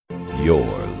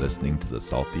You're listening to the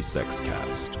Salty Sex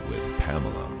Cast with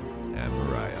Pamela and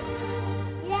Mariah.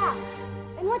 Yeah,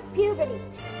 and what's puberty?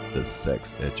 The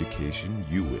sex education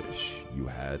you wish you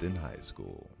had in high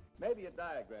school. Maybe a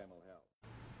diagram will help.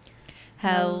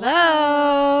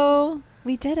 Hello.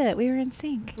 We did it. We were in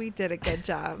sync. We did a good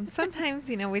job. Sometimes,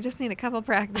 we just need a couple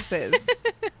practices.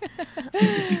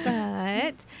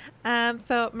 But,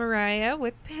 so Mariah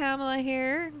with Pamela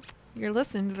here. You're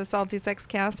listening to the Salty Sex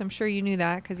Cast. I'm sure you knew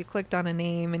that because you clicked on a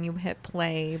name and you hit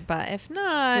play. But if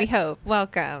not, We hope.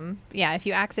 welcome. Yeah, if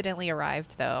you accidentally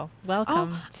arrived, though,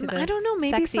 welcome to the I don't know.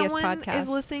 Maybe sexiest someone podcast. is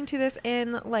listening to this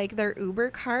in like their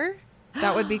Uber car.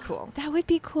 That would be cool. That would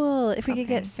be cool if we could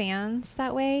Okay. get fans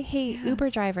that way. Hey, Yeah. Uber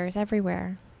drivers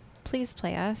everywhere, please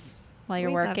play us while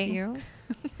you're We working. Love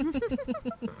you.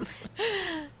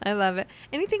 I love it.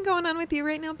 Anything going on with you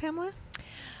right now, Pamela?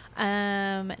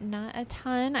 Not a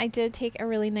ton. I did take a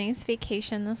really nice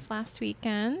vacation this last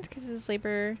weekend because it's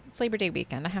Labor Day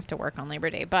weekend. I have to work on Labor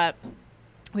Day, but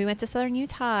we went to Southern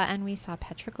Utah and we saw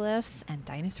petroglyphs and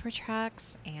dinosaur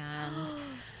tracks, and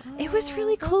it was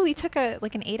really cool. We took an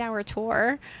 8-hour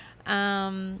tour,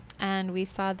 and we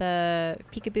saw the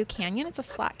Peekaboo Canyon. It's a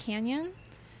slot canyon.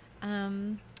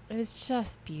 It was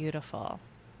just beautiful.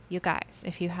 You guys,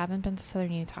 if you haven't been to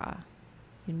Southern Utah,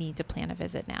 you need to plan a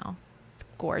visit now. It's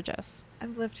gorgeous.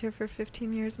 I've lived here for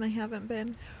 15 years and I haven't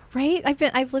been. Right?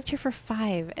 I've lived here for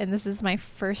 5, and this is my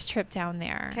first trip down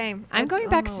there. Okay. I'm it's going on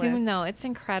back the soon list. though. It's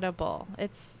incredible.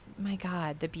 It's, my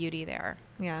God, the beauty there.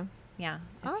 Yeah. Yeah.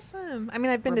 it's- Awesome. I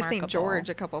mean, I've been to St. remarkable. George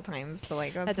a couple times, but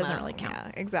like That doesn't really count.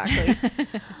 Yeah, exactly.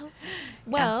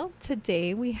 Well,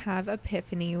 today we have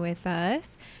Epiphany with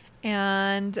us,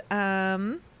 and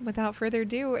without further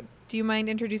ado, do you mind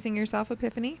introducing yourself,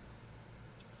 Epiphany?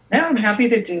 Yeah, I'm happy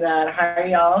to do that. Hi,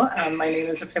 y'all. My name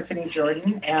is Epiphany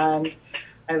Jordan, and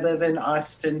I live in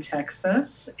Austin,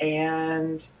 Texas.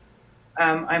 And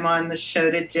I'm on the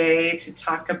show today to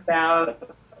talk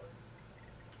about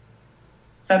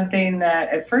something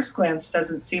that at first glance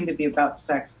doesn't seem to be about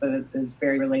sex, but it is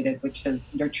very related, which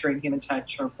is nurturing human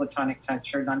touch or platonic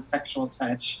touch or non-sexual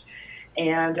touch.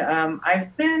 And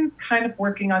I've been kind of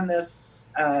working on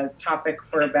this topic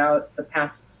for about the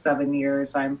past 7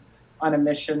 years. I'm on a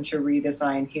mission to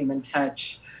redesign human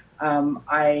touch.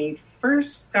 I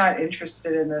first got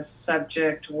interested in this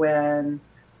subject when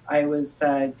I was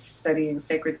studying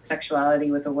sacred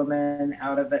sexuality with a woman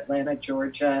out of Atlanta,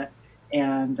 Georgia,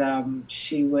 and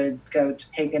she would go to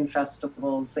pagan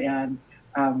festivals and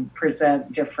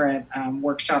present different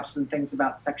workshops and things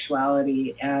about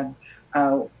sexuality. And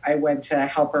I went to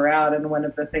help her out, and one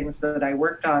of the things that I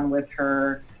worked on with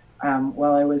her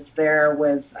while I was there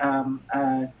was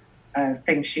a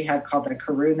thing she had called a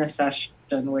Karuna session,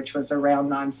 which was around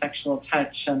non-sexual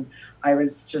touch. And I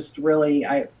was just really,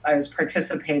 I was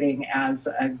participating as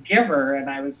a giver, and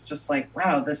I was just like,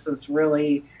 wow, this is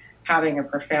really having a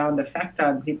profound effect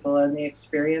on people, and the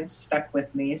experience stuck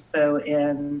with me. So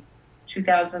in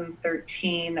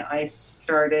 2013, I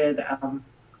started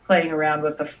playing around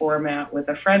with the format with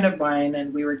a friend of mine,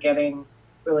 and we were getting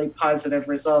really positive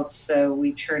results. So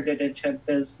we turned it into a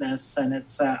business, and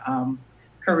it's a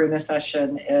Karuna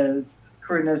session.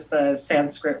 Karuna is the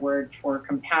Sanskrit word for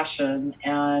compassion,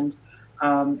 and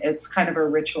it's kind of a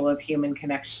ritual of human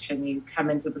connection. You come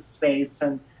into the space,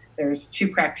 and there's 2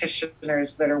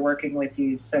 practitioners that are working with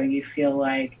you, so you feel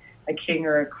like a king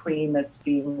or a queen that's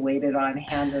being waited on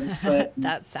hand and foot.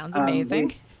 That sounds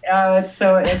amazing. It's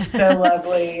so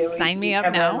lovely. Sign me up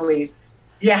come now. in,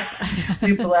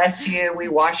 we bless you. We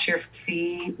wash your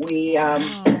feet. We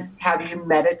have you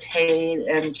meditate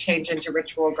and change into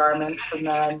ritual garments, and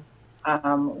then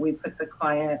we put the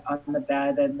client on the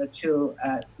bed, and the 2,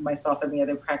 myself and the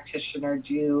other practitioner,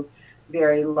 do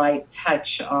very light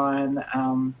touch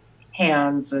on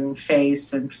hands and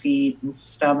face and feet and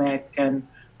stomach, and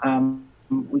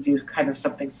we do kind of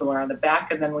something similar on the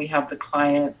back, and then we have the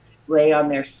client lay on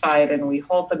their side, and we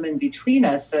hold them in between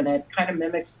us, and it kind of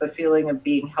mimics the feeling of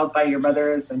being held by your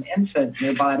mother as an infant.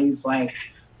 Your body's like,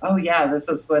 oh yeah, this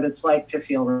is what it's like to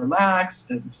feel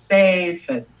relaxed and safe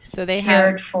and So they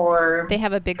cared have for.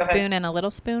 a big Go ahead. spoon and a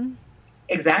little spoon.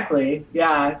 Exactly.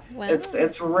 Yeah. Wow.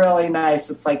 It's really nice.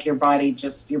 It's like your body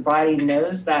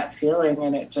knows that feeling,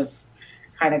 and it just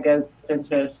kind of goes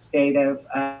into a state of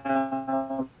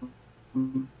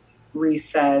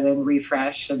reset and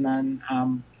refresh. And then,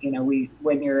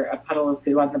 when you're a puddle of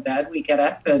goo on the bed, we get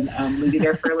up and leave you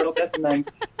there for a little bit, and then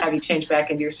have you change back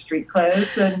into your street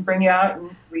clothes and bring you out,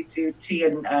 and we do tea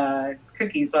and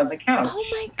cookies on the couch. Oh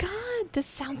my God, this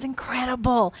sounds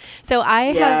incredible. So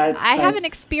I haven't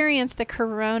experienced the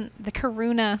Karuna.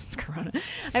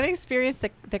 I haven't experienced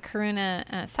the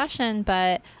Karuna session,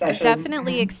 but I've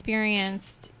definitely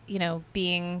experienced,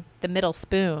 being the middle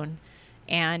spoon.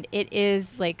 And it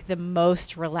is like the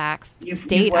most relaxed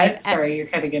state. Sorry, you're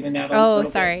kind of getting out. Oh,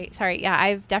 sorry. Yeah,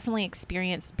 I've definitely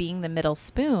experienced being the middle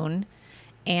spoon,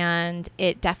 and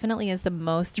it definitely is the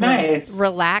most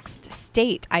relaxed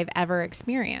state I've ever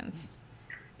experienced.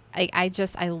 I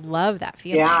love that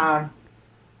feeling. Yeah,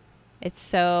 it's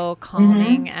so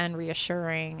calming and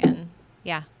reassuring, and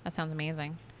yeah, that sounds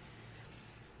amazing.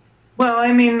 Well,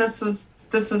 I mean, this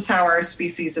is how our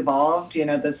species evolved.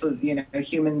 This is,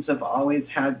 humans have always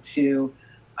had to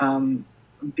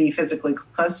be physically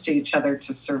close to each other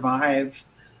to survive.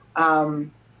 The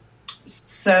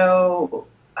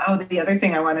other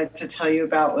thing I wanted to tell you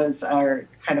about was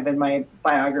kind of in my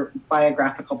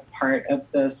biographical part of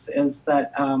this is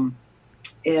that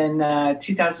in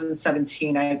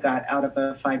 2017, I got out of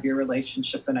a 5-year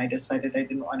relationship and I decided I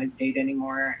didn't want to date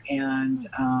anymore. And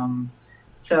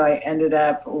so I ended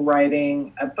up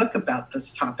writing a book about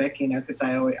this topic, because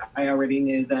I already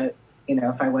knew that,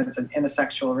 if I wasn't in a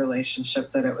sexual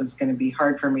relationship, that it was going to be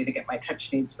hard for me to get my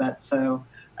touch needs met. So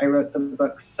I wrote the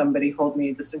book, Somebody Hold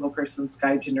Me, The Single Person's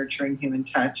Guide to Nurturing Human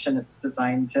Touch, and it's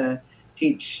designed to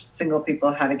teach single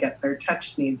people how to get their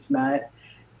touch needs met.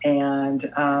 And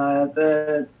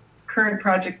the current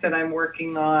project that I'm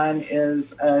working on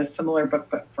is a similar book,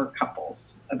 but for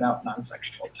couples about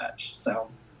non-sexual touch. So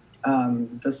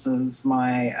this is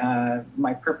my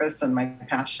purpose and my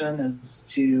passion is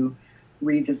to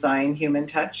redesign human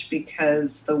touch,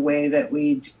 because the way that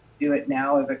we do it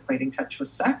now of equating touch with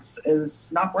sex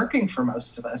is not working for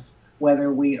most of us,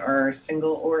 whether we are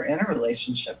single or in a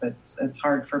relationship. It's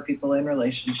hard for people in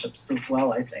relationships as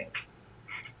well, I think.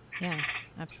 Yeah,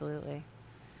 absolutely.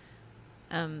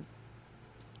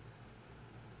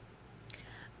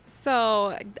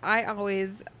 So I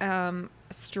always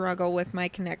struggle with my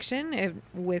connection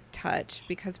with touch,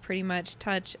 because pretty much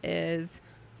touch is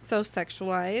so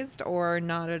sexualized or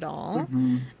not at all.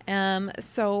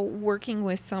 So working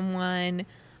with someone,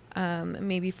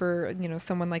 maybe for,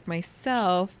 someone like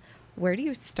myself, where do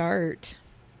you start?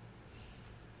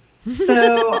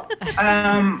 So,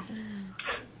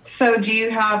 do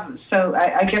you have,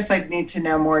 I guess I'd need to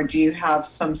know more. Do you have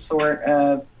some sort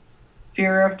of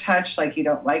fear of touch, like you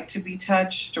don't like to be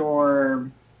touched, or,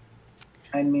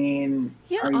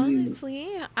 honestly,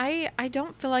 I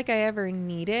don't feel like I ever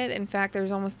need it. In fact,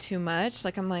 there's almost too much.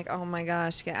 Like, I'm like, oh my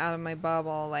gosh, get out of my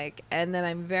bubble. And then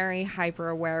I'm very hyper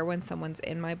aware when someone's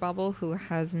in my bubble who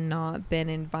has not been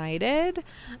invited.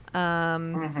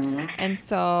 And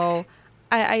so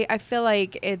I feel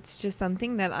like it's just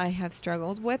something that I have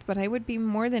struggled with, but I would be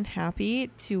more than happy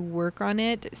to work on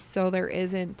it so there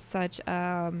isn't such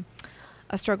a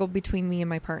struggle between me and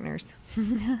my partners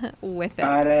with it.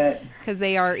 Got it. Because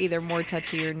they are either more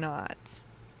touchy or not.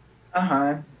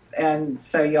 And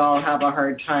so y'all have a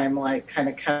hard time, kind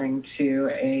of coming to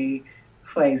a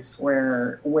place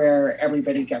where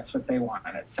everybody gets what they want,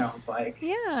 it sounds like.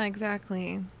 Yeah,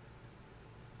 exactly.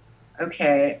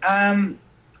 Okay.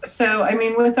 So,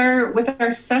 with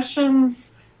our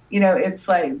sessions, it's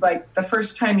like the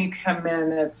first time you come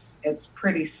in, it's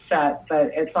pretty set,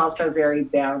 but it's also very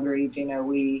boundaried.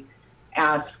 We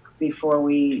ask before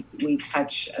we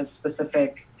touch a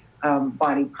specific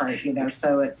body part,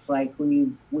 so it's like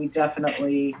we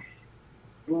definitely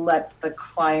let the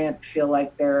client feel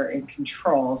like they're in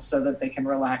control so that they can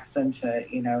relax into it.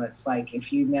 It's like,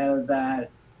 if that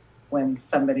when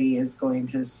somebody is going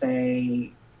to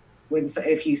say,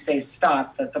 if you say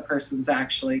stop, that the person's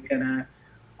actually going to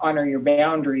honor your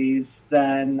boundaries,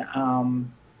 then, I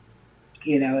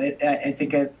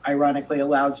think it ironically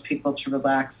allows people to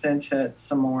relax into it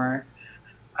some more.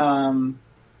 And,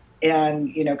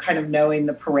 kind of knowing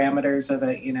the parameters of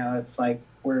it, it's like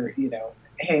we're,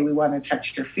 hey, we want to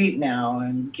touch your feet now,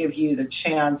 and give you the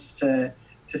chance to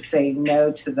say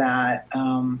no to that.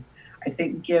 I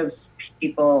think gives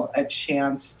people a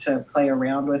chance to play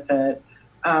around with it.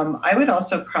 I would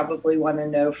also probably want to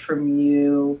know from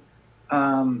you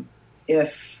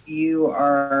if you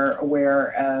are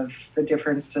aware of the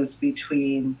differences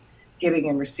between giving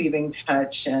and receiving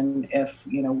touch, and if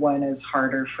one is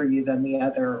harder for you than the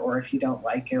other, or if you don't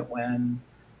like it when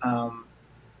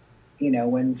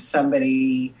when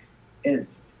somebody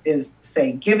is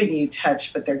say giving you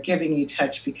touch, but they're giving you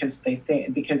touch because they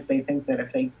think that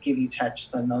if they give you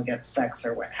touch, then they'll get sex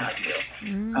or what have you.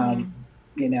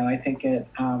 I think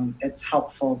it's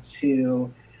helpful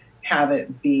to have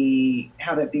it be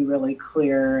really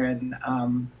clear, and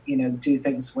do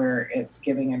things where it's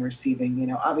giving and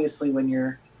receiving. Obviously when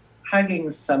you're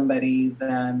hugging somebody,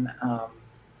 then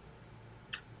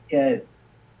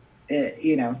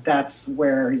that's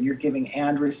where you're giving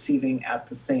and receiving at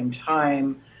the same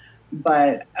time.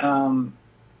 But I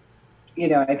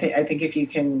think if you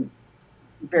can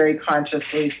very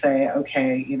consciously say,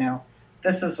 okay,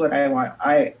 this is what I want.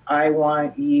 I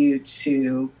want you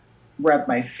to rub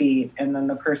my feet, and then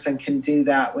the person can do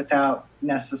that without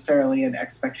necessarily an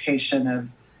expectation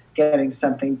of getting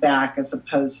something back, as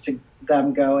opposed to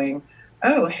them going,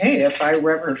 oh, hey, if I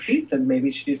rub her feet, then maybe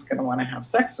she's going to want to have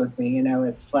sex with me.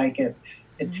 It's like it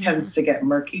tends to get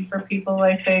murky for people,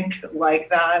 I think, like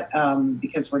that,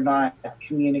 because we're not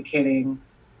communicating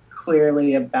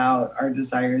clearly about our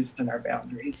desires and our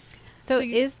boundaries. So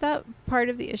is that part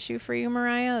of the issue for you,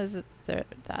 Mariah? Is it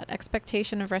that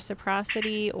expectation of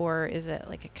reciprocity, or is it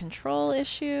like a control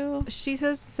issue? She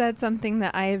just said something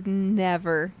that I have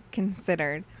never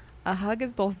considered. A hug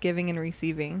is both giving and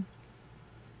receiving.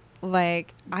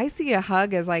 Like, I see a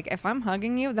hug as like, if I'm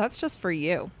hugging you, that's just for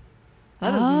you.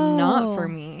 That is not for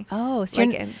me. Oh, so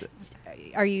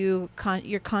you're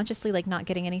consciously like not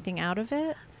getting anything out of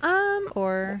it?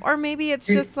 Or maybe it's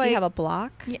just like, do you have a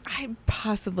block? Yeah, I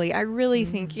really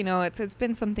think, it's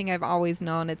been something I've always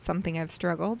known. It's something I've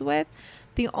struggled with.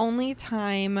 The only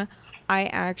time I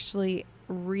actually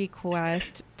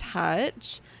request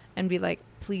touch and be like,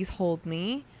 please hold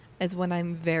me, is when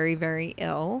I'm very, very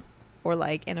ill, or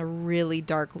like in a really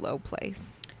dark, low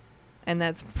place. And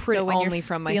that's only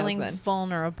from my husband. Feeling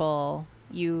vulnerable,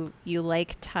 you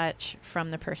like touch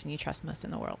from the person you trust most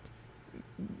in the world.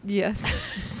 Yes.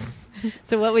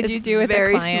 So what would you do with a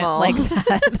client like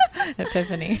that,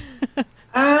 Epiphany?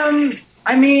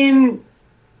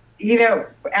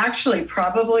 Actually,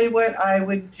 probably what I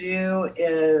would do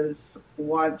is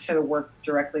want to work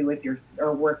directly with your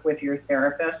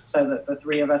therapist, so that the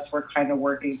three of us were kind of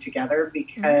working together,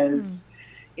 because,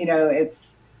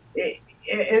 it's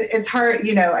hard.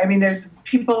 There's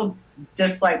people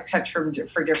dislike touch for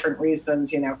different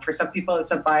reasons. For some people it's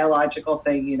a biological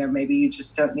thing. Maybe you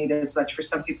just don't need it as much. For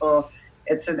some people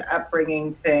it's an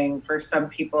upbringing thing. For some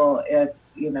people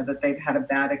it's that they've had a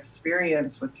bad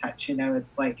experience with touch.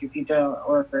 It's like, if you don't,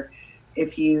 or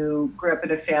if you grew up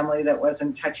in a family that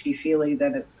wasn't touchy-feely,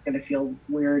 then it's going to feel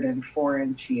weird and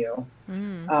foreign to you.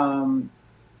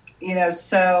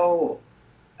 So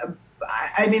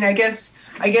I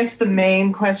guess the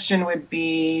main question would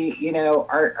be,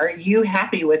 are you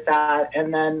happy with that?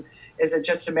 And then is it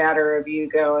just a matter of you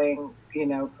going,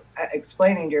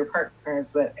 explaining to your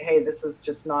partners that, hey, this is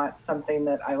just not something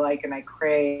that I like and I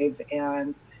crave,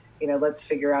 and, let's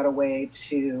figure out a way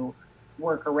to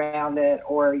work around it.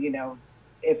 Or,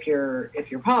 if you're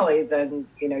poly, then,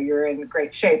 you're in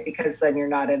great shape, because then you're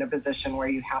not in a position where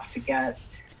you have to get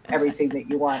everything that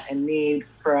you want and need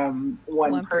from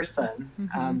one person.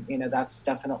 That's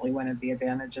definitely one of the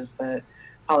advantages that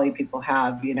poly people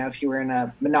have. If you were in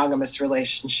a monogamous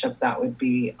relationship, that would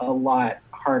be a lot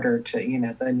harder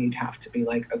to, then you'd have to be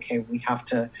like, okay, we have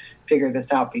to figure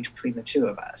this out between the two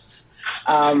of us.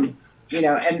 And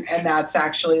that's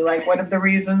actually like one of the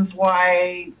reasons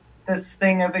why this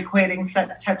thing of equating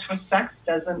touch with sex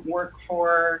doesn't work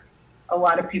for a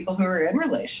lot of people who are in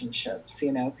relationships,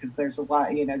 because there's a lot,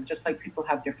 just like people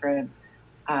have different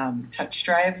touch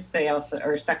drives,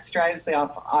 or sex drives, they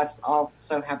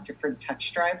also have different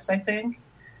touch drives, I think.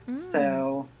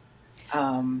 So,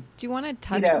 do you want to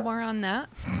touch more on that?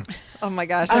 Oh my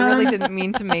gosh, I really didn't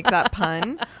mean to make that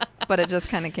pun, but it just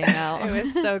kind of came out. It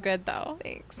was so good though.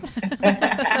 Thanks.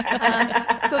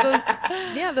 So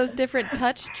those different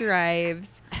touch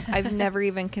drives, I've never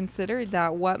even considered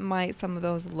that. What might some of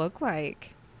those look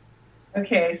like?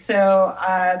 Okay, so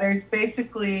there's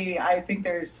basically, I think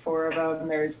there's 4 of them.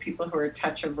 There's people who are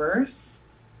touch averse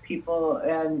people,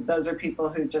 and those are people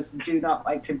who just do not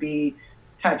like to be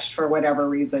touched for whatever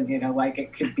reason, like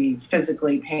it could be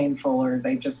physically painful, or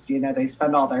they just, they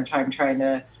spend all their time trying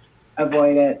to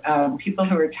avoid it. People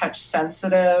who are touch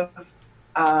sensitive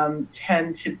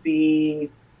tend to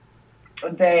be,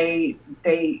 they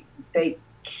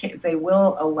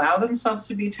will allow themselves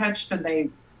to be touched, and they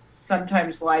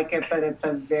sometimes like it, but it's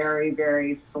a very,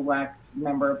 very select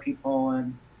number of people,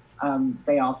 and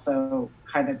they also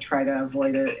kind of try to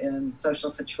avoid it in social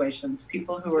situations.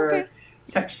 People who are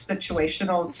touch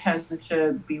situational tend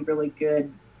to be really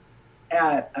good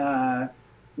at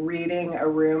reading a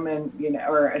room and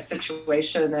or a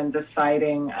situation and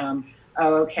deciding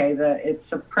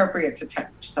it's appropriate to touch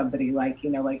somebody, like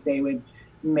like they would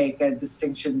make a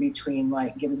distinction between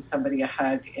like giving somebody a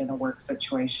hug in a work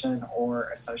situation or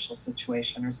a social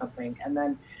situation or something. And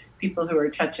then people who are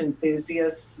touch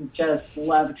enthusiasts just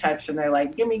love touch, and they're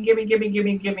like, gimme, gimme, gimme,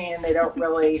 gimme, gimme. And they don't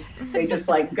really, they just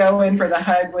like go in for the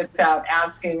hug without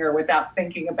asking or without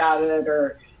thinking about it,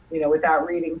 or, without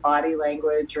reading body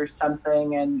language or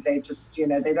something. And they just,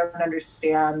 they don't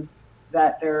understand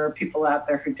that there are people out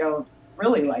there who don't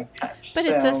really like touch. But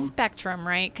it's a spectrum,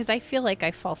 right? Because I feel like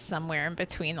I fall somewhere in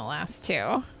between the last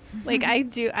two. Like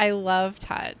I love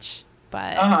touch,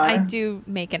 but I do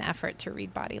make an effort to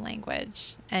read body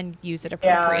language and use it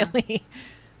appropriately. Yeah.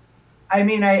 I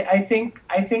mean, I think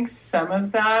some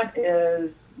of that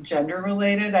is gender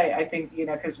related. I think,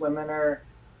 because women are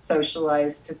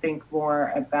socialized to think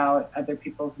more about other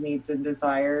people's needs and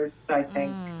desires. So I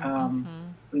think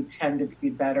we tend to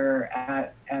be better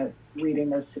at reading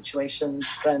those situations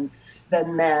than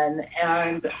men.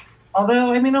 And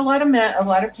although, I mean, a lot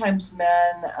of times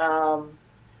men,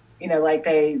 like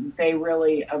they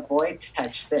really avoid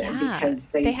touch because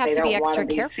they don't want to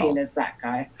be seen as that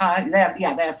guy. They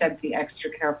have to be extra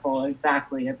careful.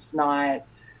 Exactly. It's not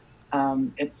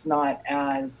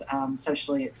as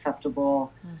socially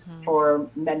acceptable for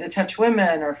men to touch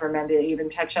women, or for men to even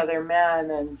touch other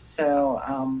men. And so,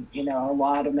 a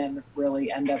lot of men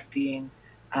really end up being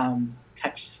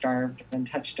touch starved and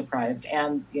touch deprived.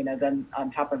 And, then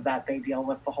on top of that, they deal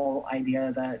with the whole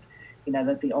idea that,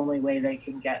 that the only way they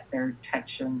can get their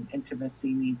touch and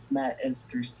intimacy needs met is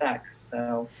through sex.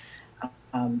 So,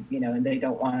 and they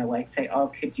don't want to like say, oh,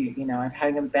 could you, I'm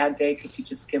having a bad day, could you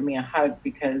just give me a hug?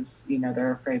 Because,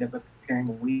 they're afraid of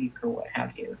appearing weak or what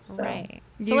have you. So. Right.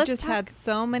 You just had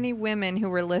so many women who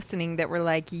were listening that were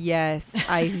like, yes,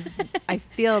 I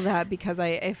feel that, because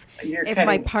if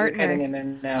my partner. You're cutting in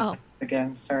and out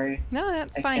again, sorry. No,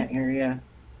 that's fine. I can't hear you.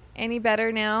 Any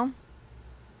better now?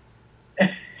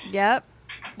 Yep.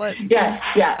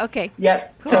 Yeah. Okay.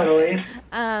 Yep. Cool. Totally.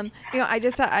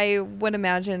 I would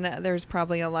imagine that there's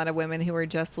probably a lot of women who are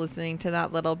just listening to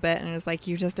that little bit and it's like,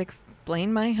 you just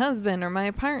explained my husband or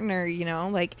my partner,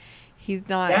 like he's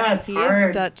not, he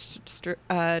hard. Is Dutch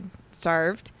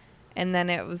starved. And then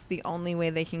it was the only way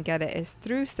they can get it is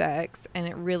through sex. And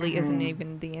it really isn't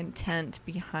even the intent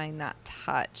behind that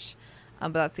touch.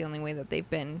 But that's the only way that they've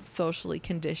been socially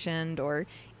conditioned, or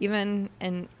even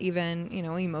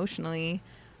emotionally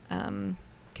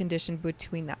conditioned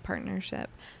between that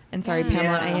partnership. And sorry,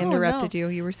 Pamela, I interrupted you.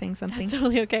 You were saying something. That's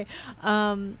totally okay.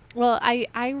 Well,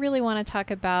 I really want to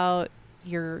talk about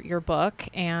your book,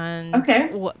 and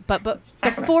but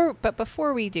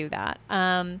before we do that,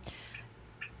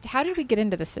 how did we get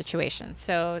into this situation?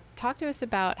 So talk to us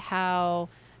about how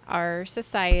our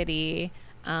society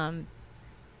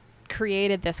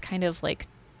created this kind of like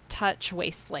touch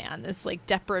wasteland, this like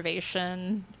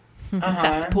deprivation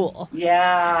cesspool.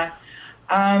 Yeah.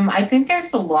 I think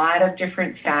there's a lot of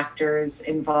different factors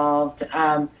involved.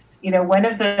 One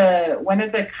of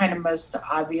the kind of most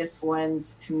obvious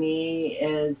ones to me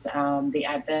is the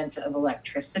advent of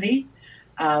electricity.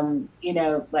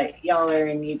 Like y'all are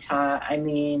in Utah. I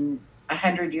mean,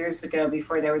 100 years ago,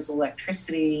 before there was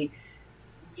electricity,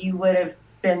 you would have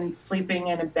been sleeping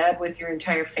in a bed with your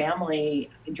entire family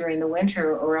during the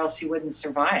winter, or else you wouldn't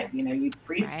survive. You'd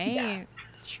freeze to death.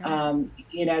 That's true.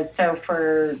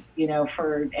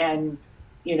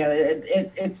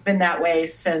 It's been that way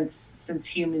since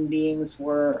human beings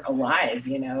were alive.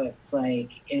 It's like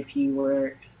if you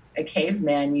were a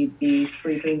caveman, you'd be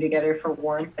sleeping together for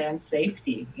warmth and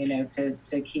safety,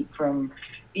 to keep from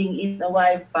being eaten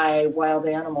alive by wild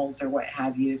animals or what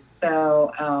have you.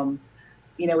 So,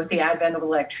 with the advent of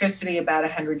electricity about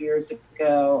 100 years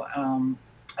ago,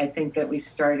 I think that we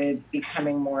started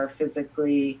becoming more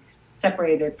physically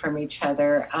separated from each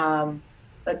other.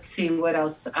 Let's see what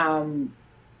else.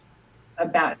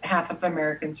 About half of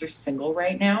Americans are single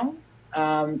right now.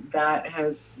 That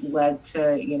has led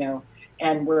to,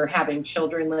 and we're having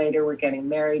children later, we're getting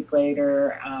married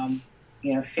later.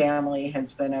 Family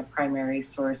has been a primary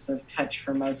source of touch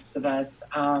for most of us.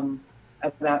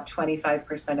 About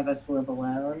 25% of us live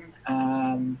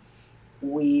alone.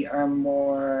 We are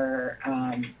more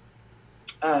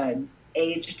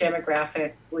age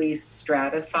demographically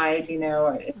stratified.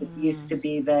 It used to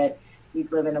be that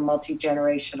you'd live in a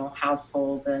multi-generational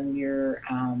household, and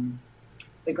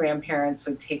the grandparents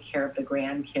would take care of the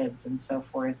grandkids and so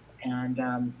forth. And,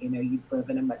 you'd live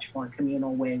in a much more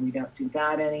communal way. We don't do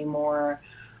that anymore.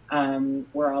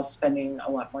 We're all spending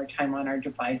a lot more time on our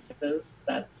devices.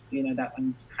 That's, that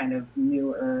one's kind of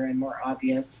newer and more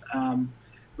obvious.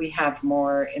 We have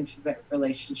more intimate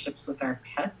relationships with our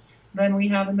pets than we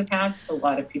have in the past. So a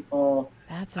lot of people.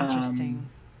 That's interesting.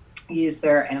 use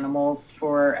their animals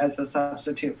as a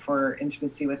substitute for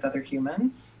intimacy with other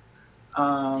humans.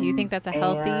 Do you think that's a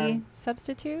healthy and-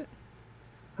 substitute?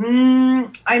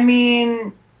 I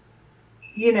mean,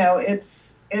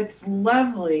 it's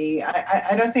lovely.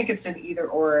 I don't think it's an either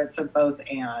or. It's a both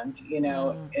and.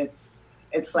 It's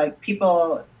like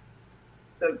people.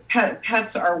 The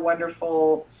pets are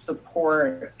wonderful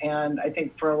support, and I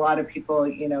think for a lot of people,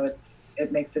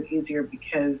 it makes it easier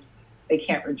because they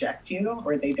can't reject you,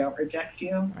 or they don't reject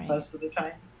you Right. most of the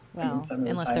time. Well, some of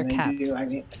the unless time they're they cats. do. I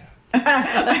mean,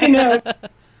 I know.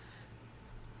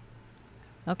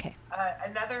 Okay.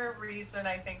 Another reason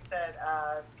I think that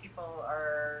people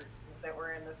that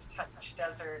we're in this touch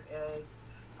desert is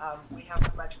we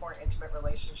have much more intimate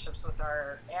relationships with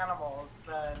our animals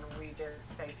than we did,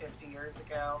 say, 50 years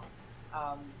ago.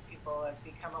 People have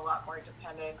become a lot more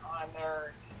dependent on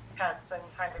their pets and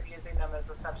kind of using them as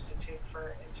a substitute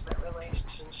for intimate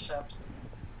relationships,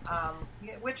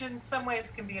 which in some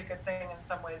ways can be a good thing, in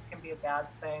some ways can be a bad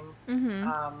thing.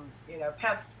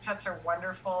 Pets are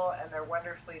wonderful, and they're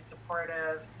wonderfully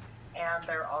supportive, and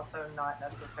they're also not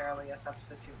necessarily a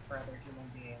substitute for other human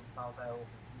beings, although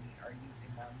we are using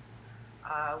them.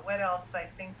 What else? I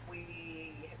think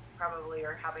we probably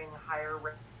are having higher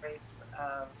rates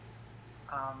of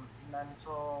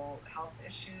mental health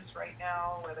issues right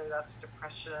now, whether that's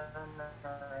depression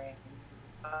or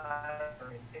anxiety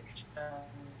or addiction.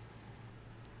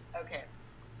 Okay.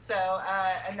 So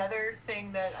another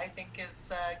thing that I think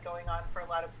is going on for a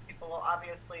lot of people, well,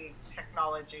 obviously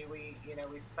technology. We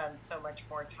spend so much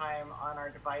more time on our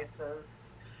devices,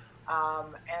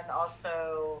 and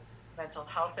also mental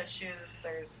health issues.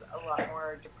 There's a lot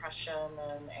more depression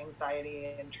and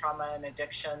anxiety and trauma and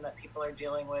addiction that people are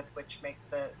dealing with, which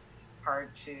makes it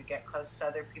hard to get close to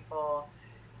other people.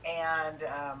 And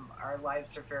our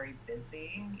lives are very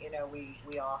busy.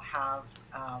 We all have.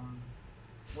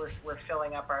 We're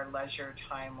filling up our leisure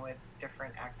time with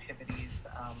different activities,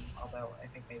 although I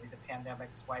think maybe the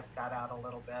pandemic's wiped that out a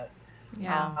little bit.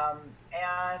 Yeah.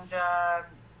 And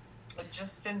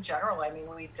just in general, I mean,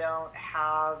 we don't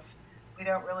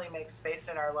really make space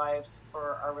in our lives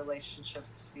for our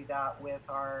relationships, be that with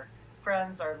our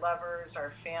friends, our lovers,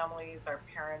 our families, our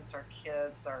parents, our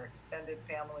kids, our extended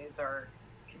families, our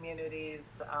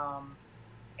communities.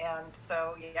 And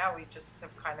so, we just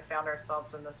have kind of found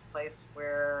ourselves in this place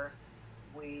where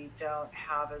we don't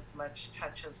have as much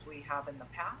touch as we have in the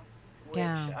past,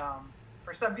 which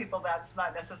for some people, that's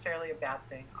not necessarily a bad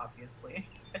thing, obviously.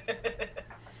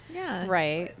 Yeah.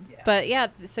 Right. But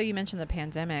so you mentioned the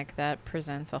pandemic that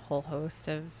presents a whole host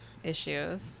of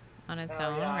issues on its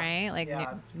own, right? Like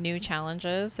new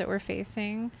challenges that we're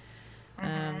facing,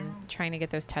 trying to get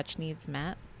those touch needs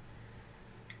met.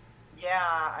 Yeah,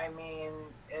 I mean,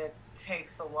 it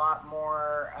takes a lot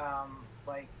more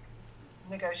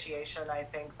negotiation, I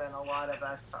think, than a lot of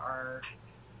us are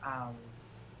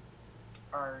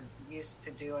used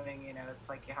to doing. It's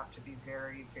like you have to be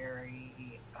very,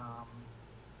 very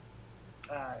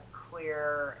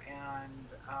clear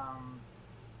and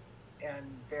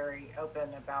very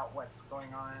open about what's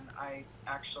going on. I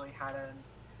actually had an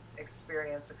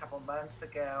experience a couple months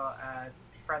ago. A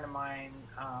friend of mine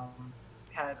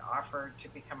had offered to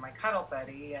become my cuddle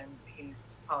buddy, and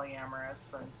he's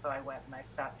polyamorous, and so I went and I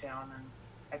sat down and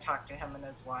I talked to him and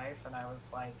his wife, and I was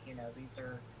like, these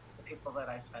are the people that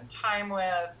I spend time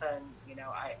with, and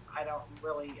I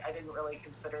didn't really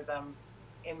consider them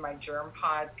in my germ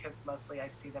pod because mostly I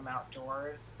see them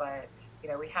outdoors, but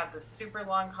we had this super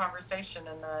long conversation,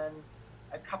 and then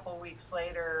a couple weeks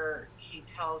later he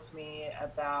tells me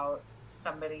about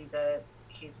somebody that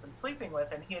he's been sleeping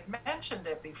with, and he had mentioned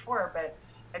it before, but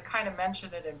had kind of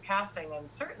mentioned it in passing, and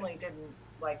certainly didn't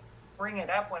bring it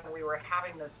up when we were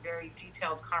having this very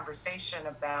detailed conversation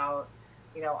about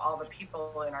all the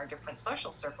people in our different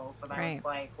social circles. And I was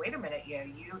like, wait a minute, you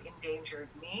endangered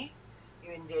me,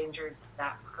 you endangered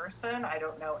that person. I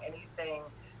don't know anything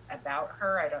about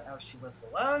her. I don't know if she lives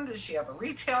alone. Does she have a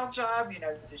retail job?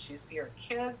 Does she see her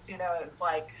kids? It's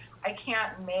like, I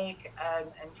can't make an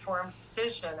informed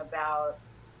decision about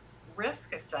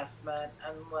risk assessment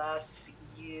unless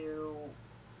you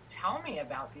tell me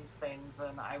about these things.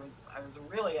 And I was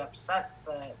really upset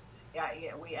that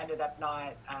we ended up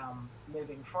not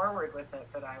moving forward with it,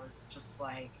 but I was just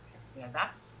like,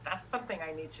 that's something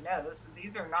I need to know.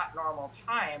 These are not normal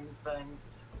times, and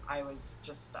I was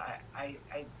just I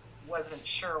wasn't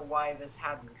sure why this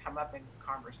hadn't come up in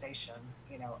conversation,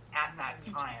 at that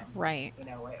time. Right.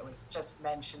 It was just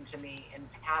mentioned to me in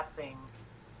passing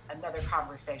another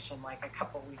conversation like a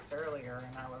couple weeks earlier,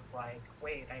 and I was like,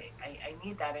 wait, I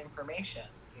need that information.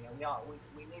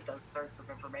 We need those sorts of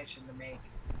information to make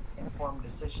informed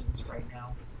decisions right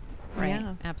now. Right.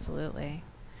 Yeah. Absolutely.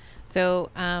 So,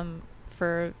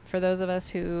 for those of us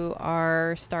who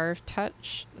are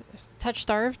touch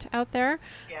starved out there,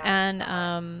 Yeah.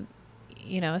 and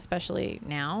especially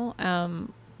now,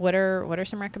 what are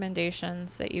some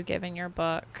recommendations that you give in your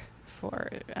book for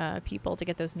people to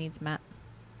get those needs met?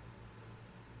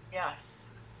 Yes.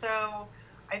 So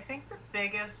I think the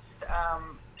biggest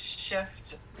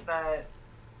shift that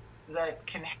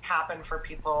can happen for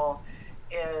people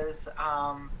is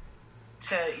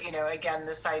to, again,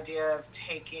 this idea of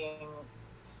taking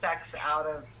sex out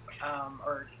of,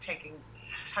 or taking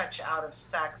touch out of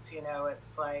sex.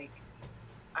 It's like,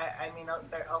 I mean,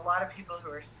 a lot of people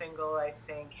who are single, I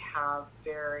think, have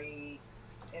very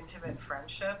intimate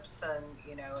friendships, and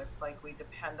it's like we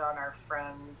depend on our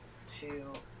friends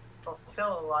to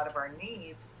fulfill a lot of our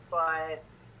needs, but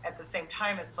at the same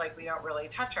time, it's like we don't really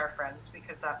touch our friends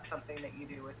because that's something that you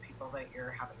do with people that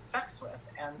you're having sex with.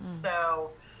 And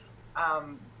so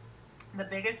the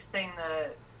biggest thing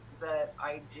that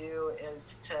I do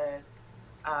is to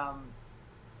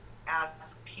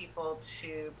ask people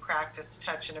to practice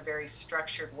touch in a very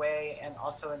structured way, and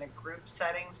also in a group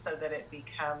setting, so that it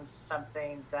becomes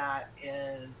something that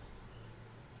is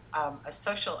a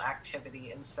social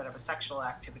activity instead of a sexual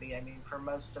activity. I mean, for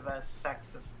most of us,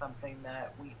 sex is something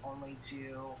that we only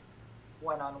do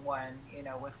one-on-one,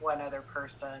 with one other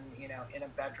person, in a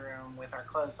bedroom with our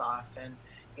clothes off. And,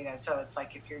 so it's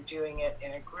like if you're doing it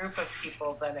in a group of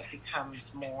people, then it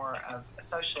becomes more of a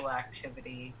social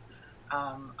activity.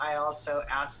 I also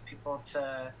ask people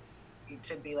to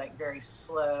be like very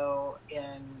slow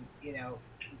in,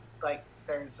 like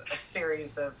there's a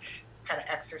series of kind of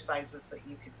exercises that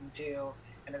you can do,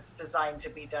 and it's designed to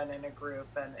be done in a group,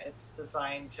 and it's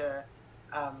designed to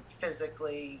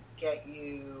physically get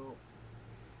you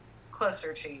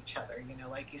closer to each other.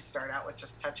 Like you start out with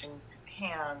just touching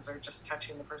hands or just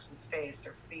touching the person's face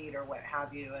or feet or what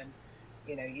have you, and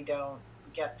you don't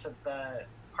get to the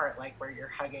part like where you're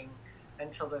hugging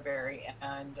until the very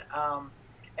end,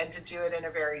 and to do it in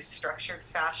a very structured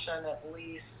fashion, at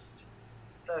least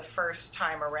the first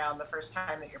time around, the first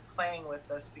time that you're playing with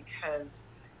this, because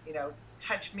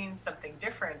touch means something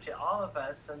different to all of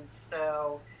us. And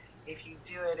so if you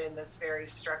do it in this very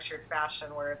structured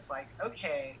fashion where it's like,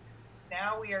 okay,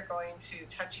 now we are going to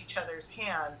touch each other's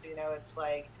hands, it's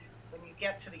like when you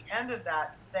get to the end of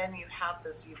that, then you have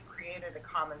this, you've created a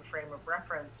common frame of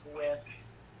reference with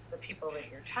the people that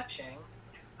you're touching.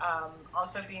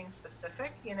 Also being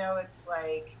specific, it's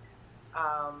like,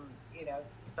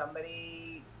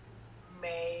 somebody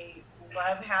may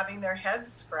love having their head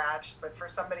scratched, but for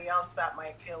somebody else that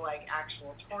might feel like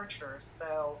actual torture.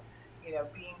 So,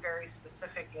 being very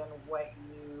specific in what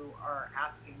you are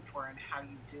asking for and how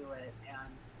you do it,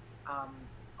 and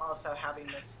also having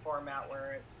this format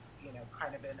where it's,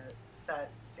 kind of in a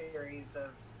set series of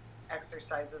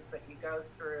exercises that you go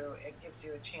through. It gives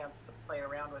you a chance to play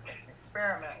around with it and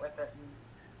experiment with it and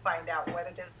find out what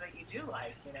it is that you do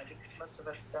like, because most of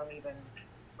us don't even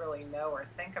really know or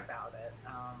think about it,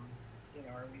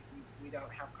 or we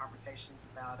don't have conversations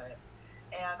about it.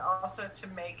 And also to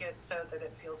make it so that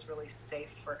it feels really safe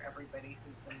for everybody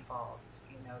who's involved,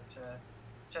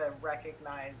 to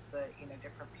recognize that,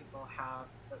 different people have,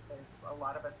 that there's a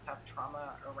lot of us have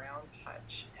trauma around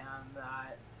touch, and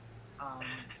that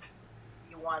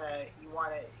you want to,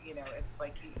 it's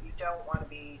like you don't want to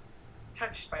be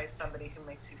touched by somebody who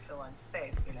makes you feel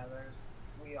unsafe.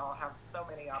 We all have so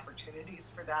many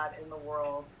opportunities for that in the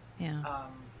world,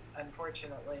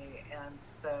 unfortunately. And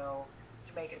so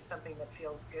to make it something that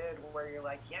feels good, where you're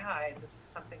like, yeah, this is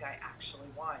something I actually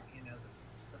want,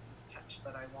 this is touch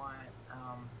that I want.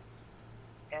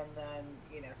 And then,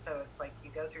 so it's like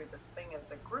you go through this thing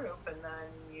as a group, and then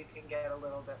you can get a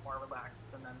little bit more relaxed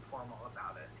and informal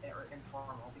about it, or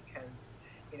informal, because,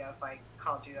 if I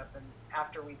called you up, and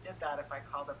after we did that, if I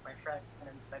called up my friend and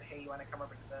said, hey, you want to come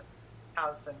over to the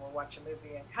house and we'll watch a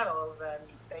movie and cuddle, then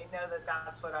they know that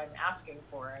that's what I'm asking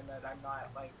for, and that I'm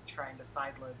not like trying to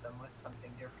sideload them with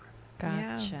something different.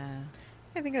 Gotcha. Yeah.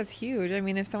 I think that's huge. I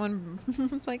mean, if someone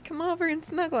was like, come over and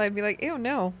snuggle, I'd be like, ew,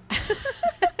 no.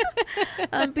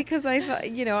 Because I thought,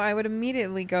 I would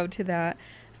immediately go to that.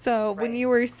 So when you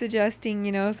were suggesting,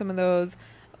 some of those,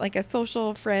 like a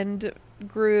social friend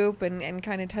group and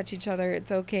kind of touch each other,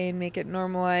 it's okay, and make it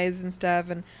normalized and stuff.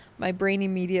 And my brain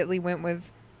immediately went with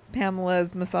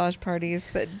Pamela's massage parties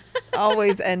that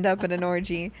always end up in an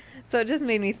orgy. So it just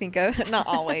made me think of, not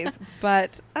always,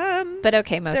 but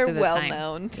okay, most they're of the well time.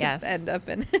 known to Yes. end up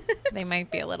in. They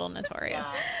might be a little notorious.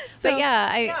 So,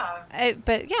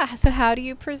 So how do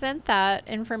you present that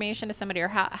information to somebody, or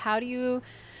how do you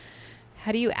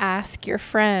How do you ask your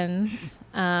friends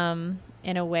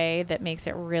in a way that makes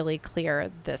it really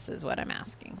clear this is what I'm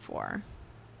asking for?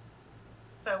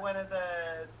 So one of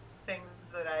the things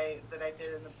that I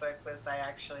did in the book was I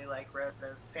actually wrote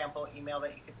a sample email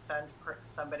that you could send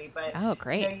somebody. But Oh,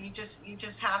 great. you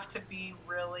just have to be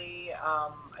really.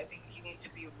 I think you need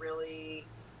to be really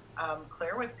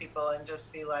clear with people and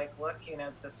just be like, look,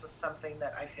 this is something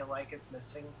that I feel like is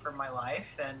missing from my life,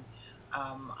 and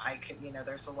I could,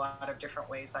 there's a lot of different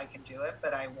ways I can do it,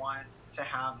 but I want to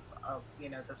have,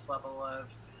 this level of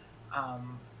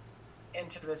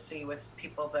intimacy with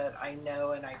people that I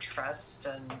know and I trust,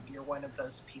 and you're one of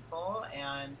those people.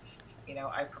 And,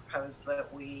 I propose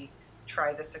that we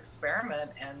try this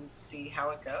experiment and see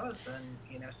how it goes, and,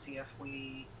 see if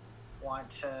we want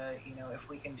to, if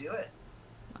we can do it.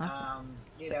 Awesome.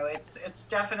 It's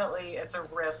definitely, it's a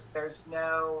risk. There's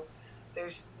no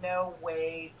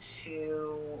way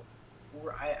to,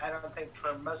 I don't think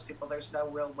for most people, there's no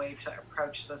real way to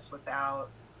approach this without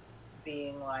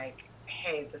being like,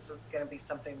 hey, this is going to be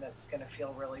something that's going to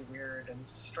feel really weird and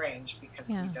strange because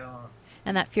we don't.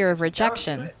 And that fear of we don't do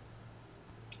rejection. it.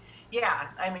 Yeah.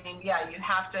 I mean, yeah, you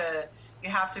have to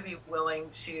be willing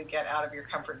to get out of your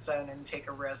comfort zone and take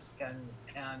a risk and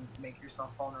make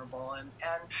yourself vulnerable and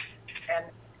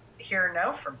hear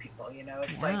no from people.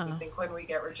 It's like we think when we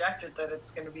get rejected that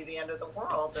it's going to be the end of the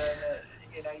world, and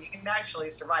you can actually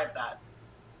survive that,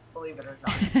 believe it or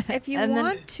not. If you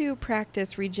want to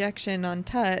practice rejection on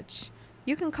touch,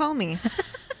 you can call me.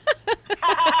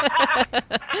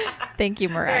 Thank you,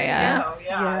 Mariah. There you go.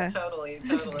 Yeah, totally.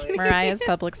 Mariah's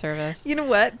public service. You know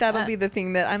what? That'll be the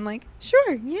thing that I'm like,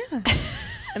 sure, yeah.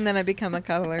 And then I become a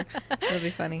cuddler. It'll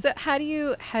be funny. So how do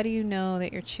you know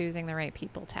that you're choosing the right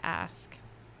people to ask?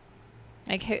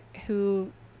 Like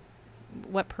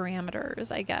what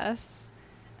parameters, I guess?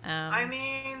 I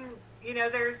mean,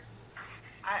 there's,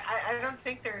 I don't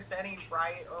think there's any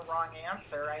right or wrong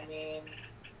answer. I mean,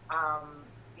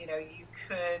 you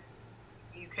could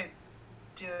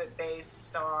do it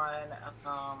based on,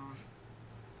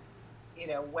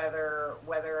 whether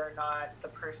or not the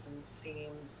person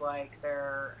seems like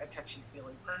they're a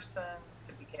touchy-feely person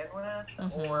to begin with,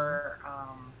 or,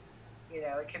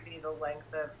 it could be the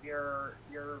length of your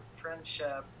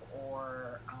friendship,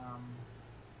 or,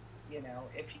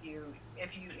 if you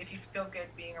feel good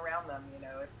being around them,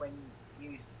 if when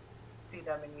you see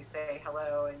them and you say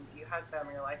hello and you hug them,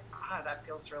 you're like, that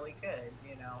feels really good,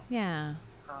 Yeah.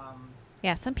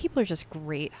 Yeah, some people are just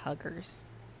great huggers.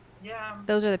 Yeah.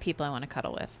 Those are the people I want to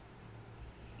cuddle with.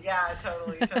 Yeah,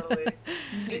 totally.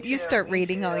 You start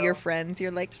rating all your friends.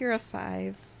 You're like, you're a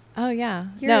 5. Oh, yeah.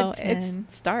 You're a 10.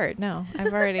 It's start. No,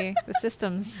 I've already, the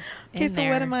system's Okay, so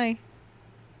there. what am I?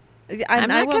 I'm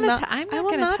not going to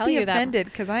tell be you that. offended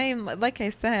because I am, like I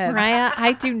said. Mariah,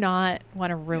 I do not want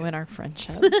to ruin our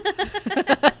friendship.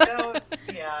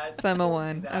 So I'm a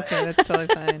 1. Okay, that's totally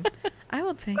fine. I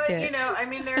will take it. But, I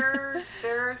mean, there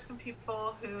are some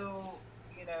people who,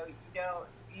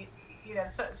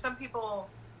 some people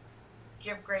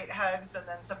give great hugs, and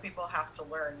then some people have to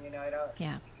learn, I don't,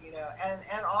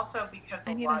 and also because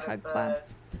I need lot a hug of the class.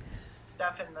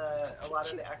 stuff in a lot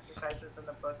of the exercises in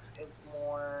the books is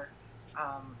more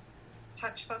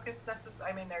touch focused.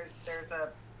 I mean, there's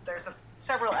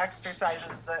several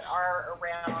exercises that are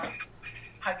around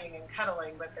hugging and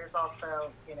cuddling, but there's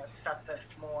also, stuff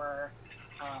that's more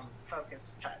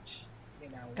focused touch,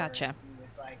 Gotcha. where you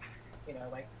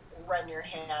would like run your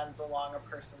hands along a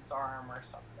person's arm or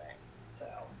something. So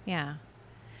yeah.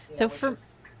 So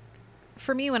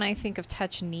for me, when I think of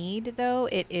touch need, though,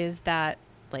 it is that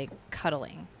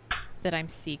cuddling that I'm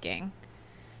seeking.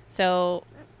 So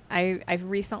I've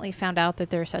recently found out that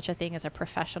there's such a thing as a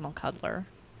professional cuddler,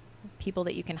 people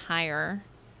that you can hire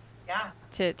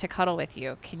to cuddle with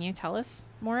you. Can you tell us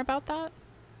more about that?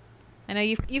 I know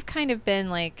you've kind of been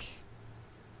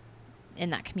in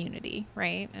that community,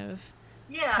 right? Of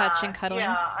touch and cuddling.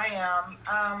 Yeah, I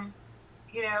am.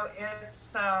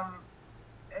 It's I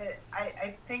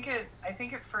think it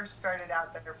first started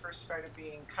out that there first started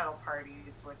being cuddle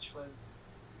parties, which was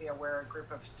where a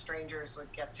group of strangers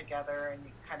would get together and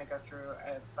you kind of go through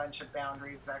a bunch of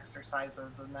boundaries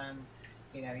exercises, and then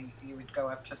you would go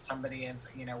up to somebody and say,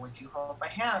 would you hold my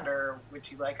hand, or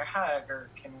would you like a hug, or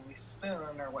can we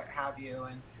spoon, or what have you,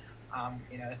 and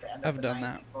at the end of the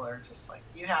night, people are just like,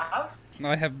 you have?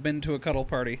 I have been to a cuddle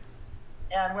party.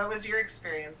 And what was your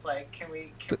experience like? Can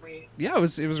we? Yeah, it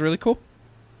was really cool.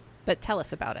 But tell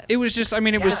us about it. It was just,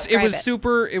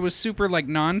 it was super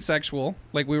non-sexual.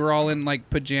 Like we were all in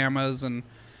pajamas, and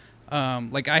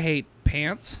I hate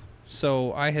pants,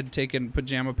 so I had taken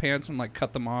pajama pants and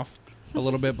cut them off a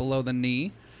little bit below the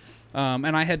knee.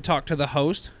 And I had talked to the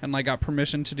host and like got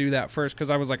permission to do that first because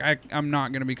I was like, I'm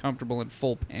not going to be comfortable in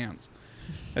full pants.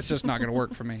 It's just not going to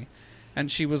work for me. And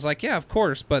she was like, yeah, of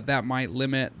course, but that might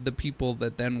limit the people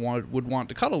that then would want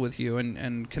to cuddle with you.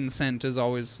 And consent was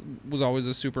always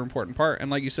a super important part. And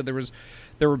like you said,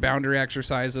 there were boundary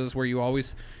exercises where you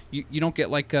always you don't get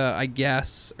like a I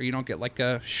guess, or you don't get like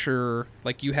a sure.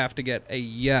 Like you have to get a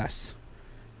yes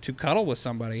to cuddle with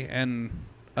somebody. And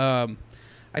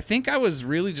I think I was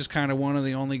really just kind of one of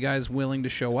the only guys willing to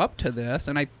show up to this.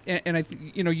 And I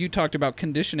you talked about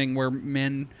conditioning where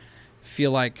men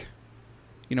feel like,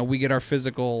 we get our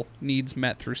physical needs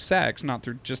met through sex, not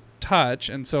through just touch.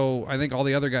 And so I think all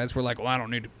the other guys were like, well, I don't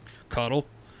need to cuddle.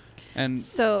 And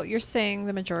so you're saying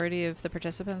the majority of the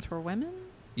participants were women?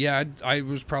 Yeah, I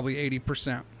was probably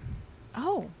 80%.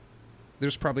 Oh.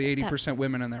 There's probably 80%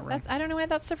 women in that room. I don't know why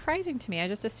that's surprising to me. I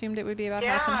just assumed it would be about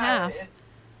half and half.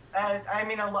 I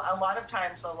mean, a lot of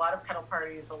times, a lot of cuddle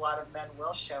parties, a lot of men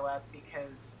will show up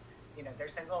because, they're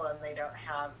single and they don't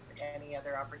have any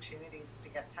other opportunities to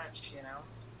get touched,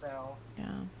 So,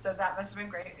 So that must have been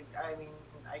great. I mean,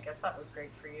 I guess that was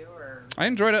great for you, or I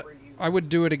enjoyed it. I would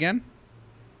do it again.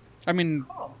 I mean,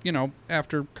 cool.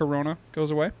 After Corona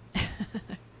goes away.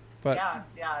 But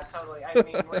yeah, totally. I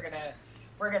mean,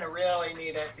 we're gonna really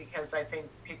need it because I think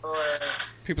people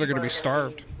are gonna be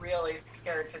starved. Really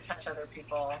scared to touch other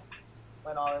people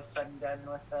when all is said and done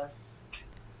with this.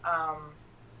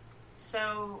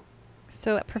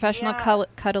 So professional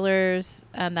cuddlers,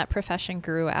 that profession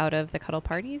grew out of the cuddle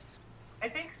parties? I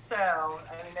think so.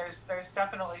 I mean, there's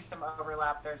definitely some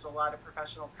overlap. There's a lot of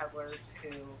professional cuddlers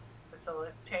who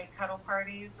facilitate cuddle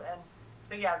parties. And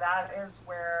so, that is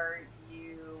where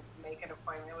you make an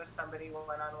appointment with somebody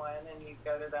one-on-one and you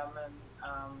go to them and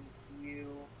you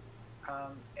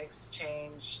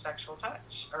exchange sexual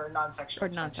touch or non-sexual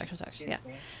touch. Yeah.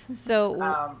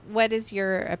 So what is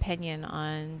your opinion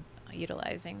on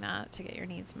utilizing that to get your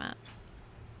needs met?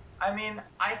 I mean,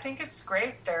 I think it's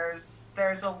great. There's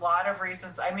a lot of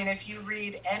reasons. I mean, if you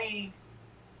read any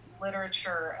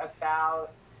literature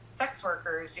about sex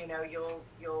workers,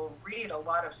 you'll read a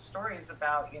lot of stories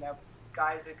about,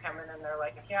 guys who come in and they're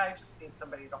like, yeah, I just need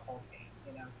somebody to hold me,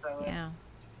 so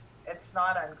it's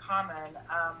not uncommon.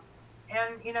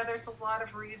 And, there's a lot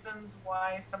of reasons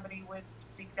why somebody would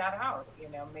seek that out.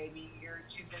 Maybe you're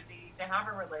too busy to have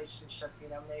a relationship.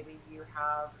 Maybe you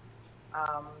have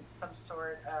some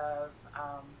sort of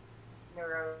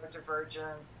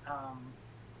neurodivergent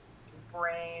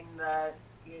brain that,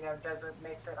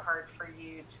 makes it hard for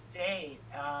you to date.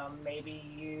 Maybe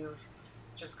you've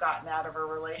just gotten out of a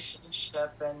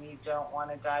relationship and you don't want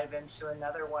to dive into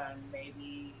another one.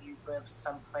 Maybe you live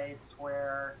someplace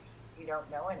where you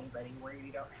don't know anybody, where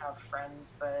you don't have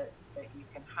friends that you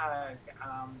can hug.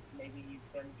 Maybe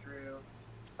you've been through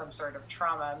some sort of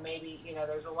trauma. Maybe,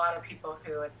 there's a lot of people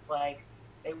who it's like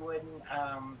they wouldn't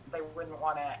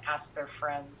want to ask their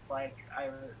friends like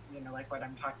what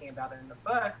I'm talking about in the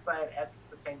book, but at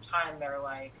the same time they're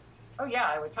like, oh yeah,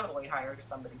 I would totally hire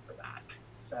somebody for that.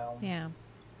 So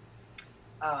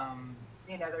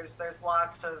there's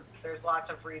lots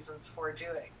of reasons for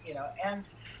doing, and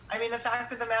I mean, the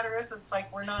fact of the matter is, it's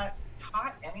like we're not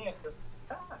taught any of this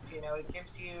stuff.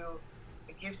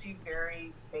 It gives you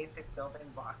very basic building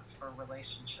blocks for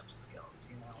relationship skills.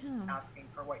 Asking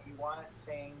for what you want,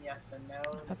 saying yes and no.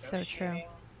 That's so true.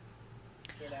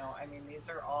 I mean, these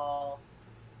are all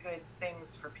good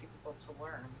things for people to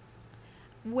learn.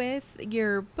 With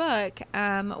your book,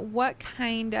 what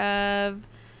kind of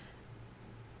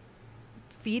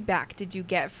feedback did you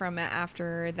get from it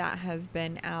after that has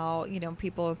been out?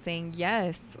 People saying,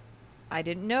 yes, I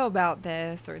didn't know about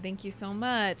this, or thank you so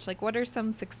much. Like, what are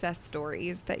some success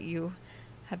stories that you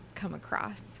have come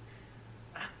across?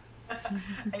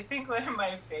 I think one of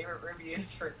my favorite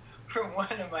reviews from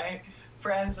one of my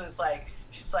friends was like,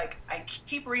 she's like, I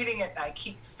keep reading it and I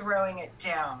keep throwing it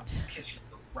down because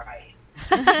you're right.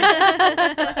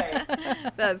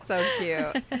 That's so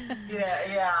cute.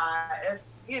 Yeah.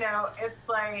 It's, it's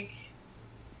like,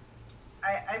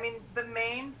 I mean, the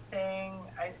main thing,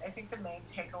 I think the main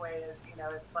takeaway is,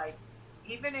 it's like,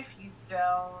 even if you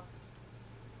don't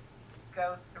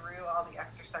go through all the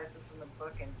exercises in the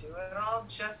book and do it all,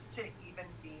 just to even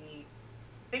be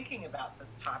thinking about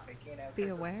this topic, be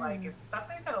aware. It's like, it's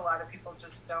something that a lot of people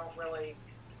just don't really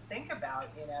think about,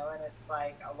 and it's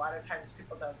like a lot of times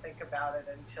people don't think about it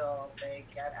until they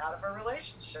get out of a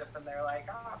relationship and they're like,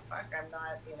 oh fuck, I'm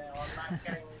not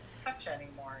getting touch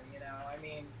anymore. I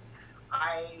mean,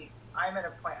 I'm at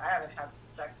a point, I haven't had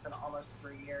sex in almost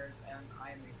 3 years and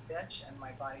I'm a bitch and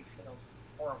my body feels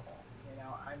horrible.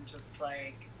 I'm just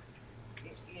like,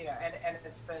 you know, and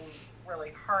it's been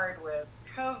really hard with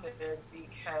COVID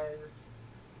because,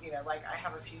 you know, like I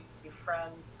have a few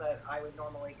friends that I would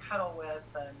normally cuddle with,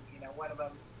 and, you know, one of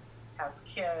them has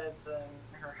kids and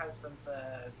her husband's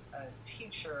a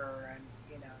teacher, and,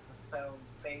 you know, so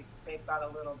they've got a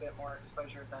little bit more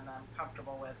exposure than I'm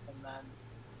comfortable with. And then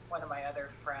one of my other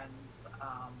friends,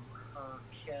 her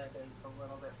kid is a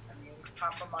little bit immune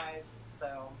compromised,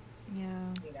 so Yeah.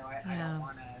 you know, I don't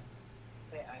want to,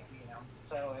 you know,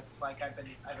 so it's like I've been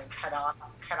cut off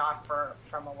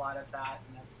from a lot of that,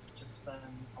 and it's just been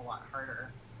a lot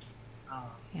harder.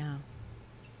 Yeah.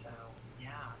 So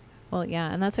yeah. Well,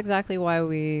 yeah, and that's exactly why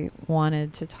we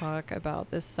wanted to talk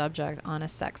about this subject on a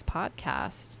sex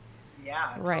podcast,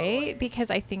 Yeah. right? Totally. Because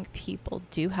I think people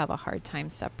do have a hard time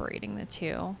separating the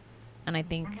two. And I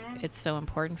think it's so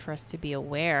important for us to be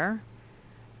aware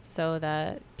so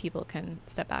that people can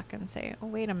step back and say, oh,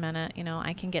 wait a minute, you know,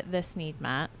 I can get this need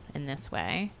met in this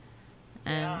way.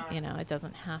 And, Yeah. you know, it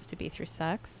doesn't have to be through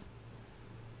sex.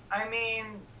 I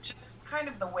mean, just kind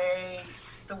of the way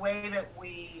that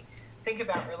we think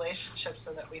about relationships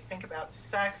and that we think about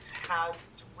sex has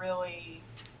really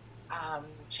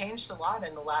changed a lot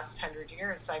in the last 100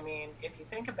 years. I mean, if you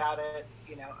think about it,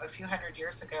 you know, a few hundred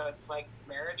years ago, it's like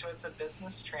marriage was a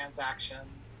business transaction.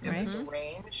 It was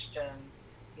arranged, and,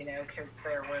 you know, because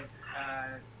there was,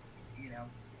 you know,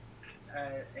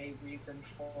 a reason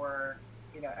for,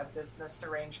 you know, a business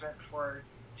arrangement for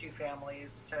two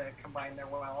families to combine their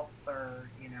wealth, or,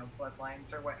 you know,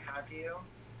 bloodlines or what have you.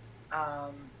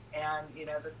 And, you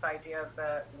know, this idea of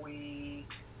that we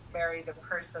marry the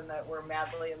person that we're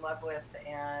madly in love with,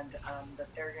 and that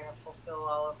they're going to fulfill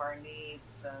all of our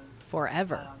needs, and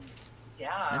Forever.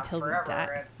 yeah, Until we forever. die.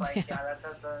 It's like, yeah, that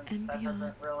And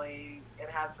doesn't really, it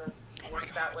hasn't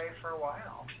worked that way for a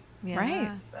while. Yeah.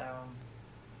 Right. So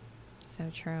So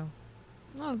true.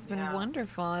 Well, it's been Yeah.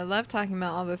 wonderful. I love talking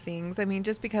about all the things. I mean,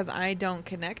 just because I don't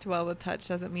connect well with touch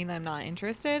doesn't mean I'm not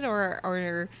interested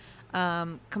or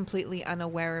completely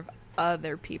unaware of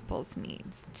other people's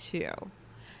needs too.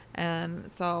 And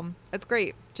so it's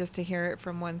great just to hear it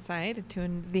from one side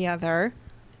to the other.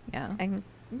 Yeah. And,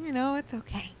 you know, it's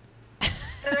okay.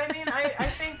 And I mean,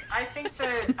 I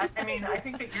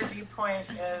think that your viewpoint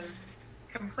is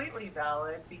completely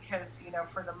valid, because, you know,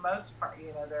 for the most part,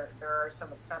 you know, there are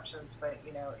some exceptions, but,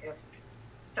 you know, if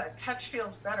touch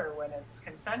feels better when it's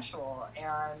consensual,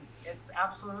 and it's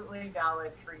absolutely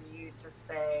valid for you to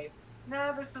say,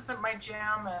 no, this isn't my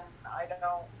jam, and I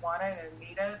don't want it and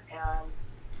need it, and,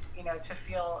 you know, to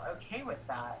feel okay with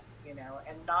that, you know,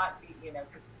 and not be, you know,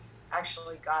 because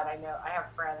actually, God, I know I have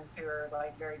friends who are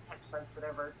like very touch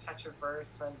sensitive or touch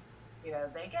averse, and, you know,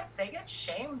 they get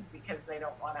shamed because they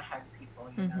don't want to hug people.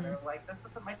 You know, they're like, this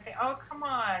isn't my thing. Oh, come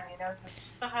on, you know, it's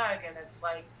just a hug, and it's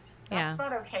like, that's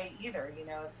not okay either. You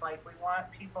know, it's like we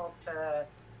want people to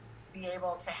be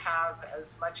able to have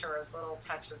as much or as little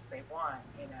touch as they want.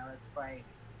 You know, it's like,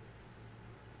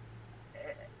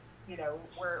 you know,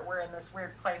 we're in this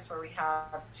weird place where we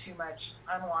have too much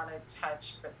unwanted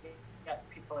touch, but yet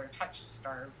people are touch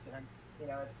starved, and, you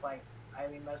know, it's like, I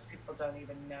mean, most people don't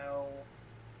even know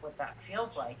what that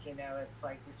feels like. You know, it's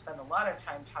like we spend a lot of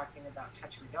time talking about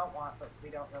touch we don't want, but we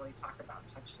don't really talk about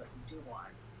touch that we do want.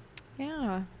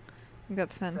 Yeah. I think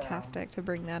that's fantastic to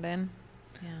bring that in.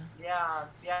 Yeah.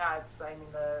 It's, I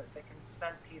mean, the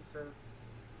consent piece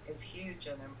is huge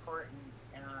and important,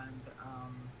 and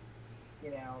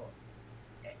you know,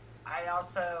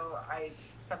 I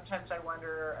sometimes I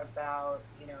wonder about,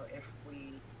 you know, if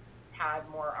we had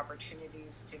more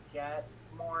opportunities to get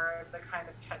more of the kind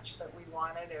of touch that we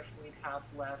wanted, if we'd have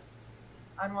less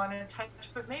unwanted touch,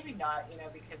 but maybe not, you know,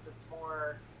 because it's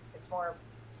more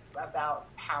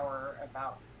about power,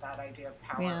 about that idea of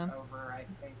power over, I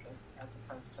think, as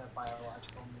opposed to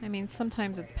biological need. I mean,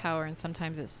 sometimes it's power, and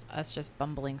sometimes it's us just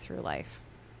bumbling through life,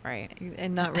 right?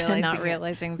 And not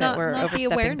realizing that we're not the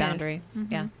overstepping awareness. boundaries.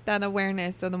 Yeah. That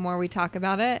awareness. So the more we talk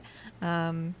about it,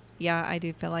 I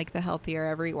do feel like the healthier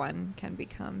everyone can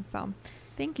become. So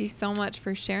thank you so much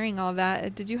for sharing all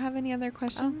that. Did you have any other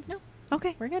questions? No.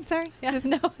 Okay. We're good. Sorry. Yeah. Just-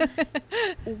 No.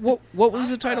 What was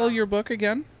the title of your book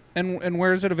again? And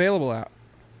where is it available at?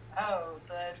 Oh,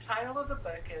 the title of the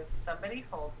book is Somebody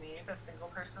Hold Me, The Single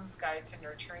Person's Guide to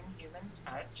Nurturing Human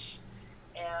Touch.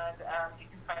 And you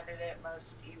can find it at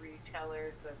most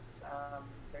e-retailers. It's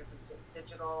there's a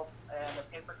digital and a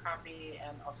paper copy,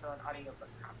 and also an audiobook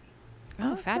copy.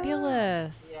 Oh,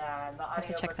 fabulous. Yeah, and the have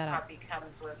to check audiobook that out. copy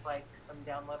comes with like some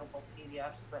downloadable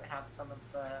PDFs that have some of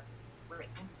the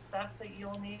written stuff that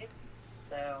you'll need.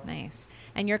 So Nice.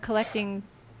 And you're collecting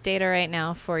data right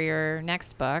now for your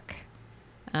next book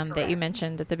that you Correct.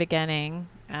 mentioned at the beginning.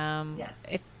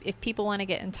 Yes. If people want to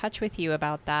get in touch with you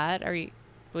about that,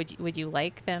 would you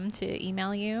like them to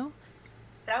email you?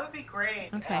 That would be great.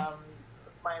 Okay.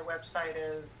 My website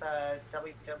is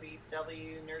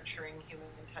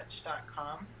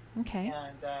www.nurturinghumantouch.com. Okay.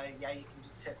 And you can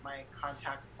just hit my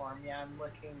contact form. Yeah, I'm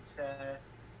looking to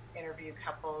interview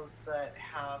couples that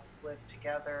have lived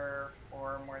together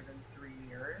for more than 3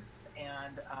 years.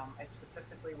 And I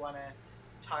specifically want to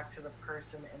talk to the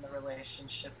person in the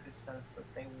relationship who says that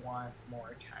they want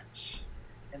more touch.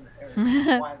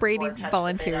 Brady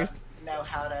volunteers. Know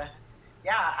how to.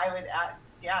 Yeah, I would.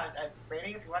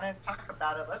 Brady, if you want to talk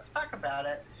about it, let's talk about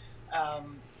it.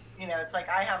 It's like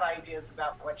I have ideas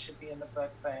about what should be in the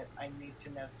book, but I need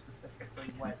to know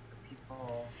specifically what the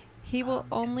people. He will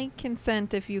only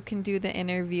consent if you can do the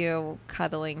interview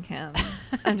cuddling him.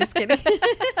 I'm just kidding.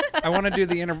 I want to do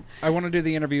the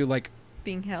interview like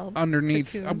being held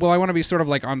underneath. cocooned. I want to be sort of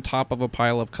like on top of a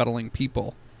pile of cuddling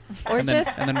people, Or and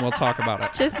just then we'll talk about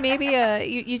it. just maybe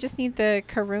you just need the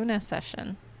Karuna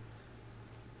session,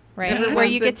 right? Everyone's Where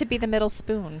you a- get to be the middle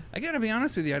spoon. I gotta be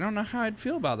honest with you. I don't know how I'd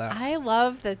feel about that. I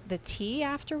love the tea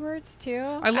afterwards too.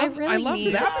 I love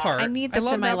need that part. I need I this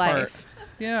love in my that part. life.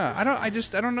 Yeah, I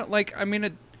don't know. Like, I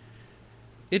mean,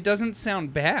 it doesn't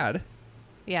sound bad.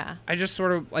 Yeah. I just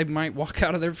sort of, I might walk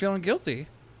out of there feeling guilty.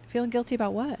 Feeling guilty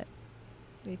about what?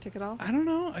 You took it all? I don't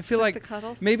know. I feel Took the like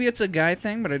cuddles? maybe it's a guy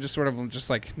thing, but I just sort of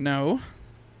just like, no,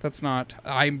 that's not.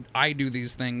 I do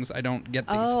these things. I don't get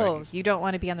these things. You don't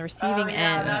want to be on the receiving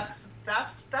end.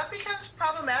 That becomes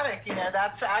problematic.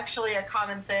 That's actually a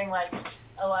common thing. Like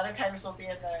a lot of times we'll be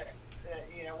in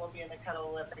the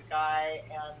cuddle with a guy,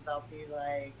 and they'll be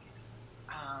like,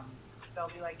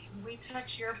 can we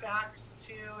touch your backs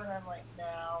too? And I'm like,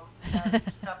 no, you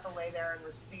just have to lay there and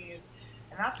receive.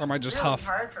 And that's Or am I just really huff?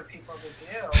 hard for people to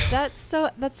do. That's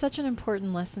such an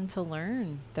important lesson to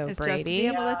learn, though, It's just to Brady. be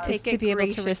able to Yeah. take is it to be able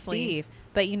to graciously. receive.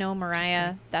 But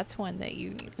Mariah, that's one that you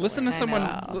need to Listen to learn. someone,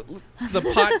 Wow. the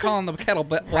pot calling the kettle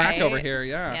black Right? over here.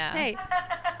 Yeah. Yeah.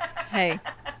 Hey.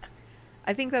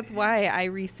 I think that's why I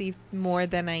receive more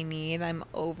than I need. I'm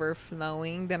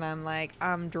overflowing. Then I'm like,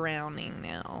 I'm drowning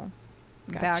now.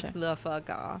 Gotcha. Back the fuck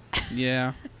off.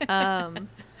 Yeah.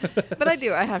 But I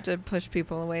do. I have to push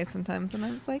people away sometimes, and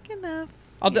I was like, enough.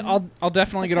 I'll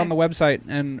definitely It's get on the okay. website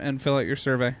and fill out your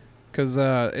survey because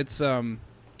it's something.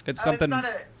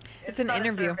 It's an not a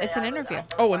interview. survey. It's an I would- interview. I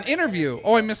would Oh, an want to interview.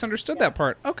 Oh, I misunderstood that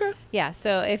part. Okay. Yeah,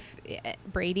 so if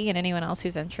Brady and anyone else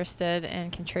who's interested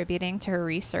in contributing to her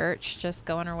research, just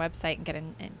go on her website and get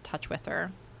in touch with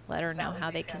her. Let her know That would how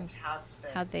be they can.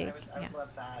 fantastic. how they- I yeah. would love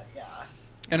that. Yeah.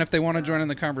 And if they want to So- join in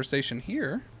the conversation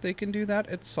here, they can do that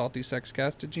at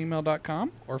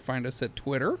saltysexcast@gmail.com or find us at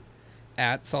Twitter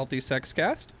at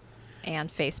saltysexcast.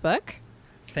 And Facebook.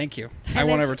 Thank you. I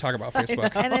won't ever talk about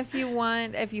Facebook. And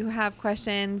if you have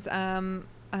questions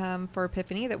for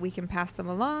Epiphany that we can pass them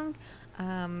along,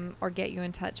 or get you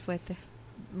in touch with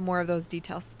more of those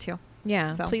details too.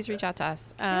 Yeah, So- please reach out to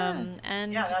us. And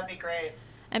Yeah, that'd be great.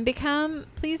 and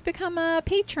please become a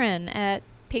patron at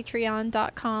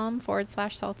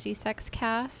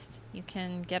patreon.com/saltysexcast. You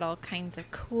can get all kinds of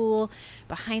cool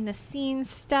behind the scenes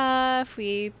stuff.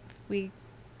 We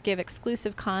give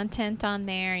exclusive content on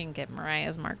there. You can get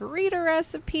Mariah's margarita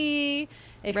recipe.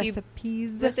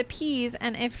 Recipes.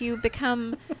 And if you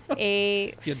become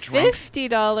a Get drunk.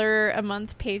 $50 a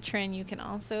month patron, you can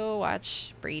also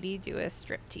watch Brady do a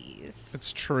striptease.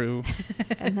 It's true.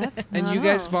 And that's And not you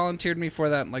guys all. volunteered me for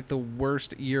that in like the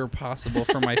worst year possible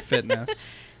for my fitness.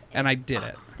 And I did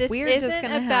it. This We are just isn't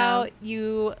gonna about have-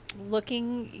 you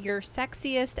looking your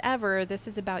sexiest ever. This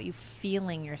is about you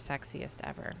feeling your sexiest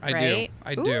ever. I right? do.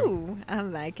 I do. Ooh, I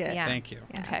like it. Yeah. Thank you.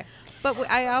 Yeah. Okay. But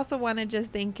I also want to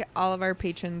just thank all of our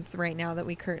patrons right now that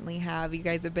we currently have. You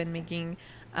guys have been making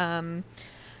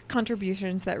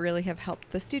contributions that really have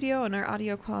helped the studio and our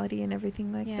audio quality and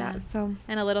everything like Yeah. that. So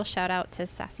And a little shout out to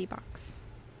Sassy Box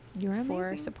you're for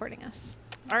amazing. supporting us.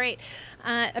 All right.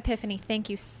 Epiphany, thank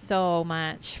you so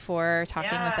much for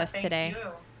talking with us thank today. You.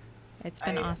 It's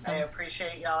been awesome. I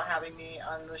appreciate y'all having me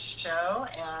on the show,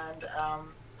 and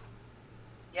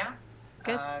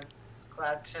Good.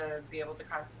 Glad to be able to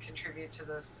contribute to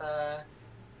this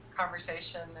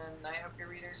conversation, and I hope your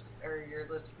readers or your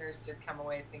listeners did come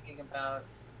away thinking about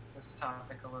this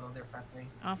topic a little differently.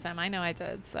 Awesome. I know I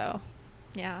did. So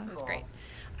Yeah. it was Cool. great.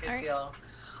 Good All right. deal.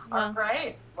 Well, All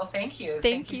right. Well, thank you.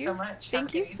 Thank you so much. Have a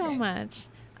Thank you good so evening. much.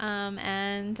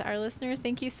 And our listeners,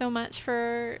 thank you so much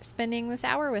for spending this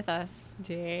hour with us.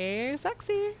 Dear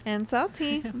Sexy. And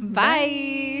salty.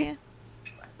 Bye.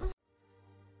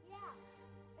 Yeah.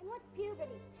 And what's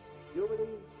puberty? Puberty?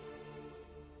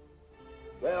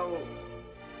 Well,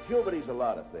 Puberty's a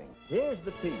lot of things. Here's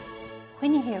the piece.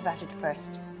 When you hear about it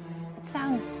first, it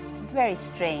sounds very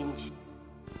strange.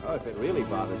 Oh, if it really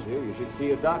bothers you should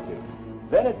see a doctor.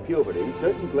 Then at puberty,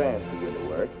 certain glands begin to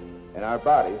work, and our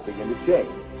bodies begin to change.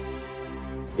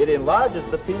 It enlarges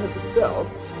the penis itself.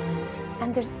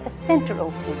 And there's a central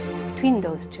opening between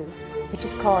those two, which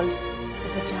is called the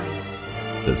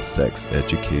vagina. The sex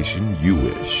education you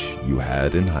wish you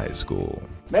had in high school.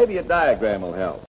 Maybe a diagram will help.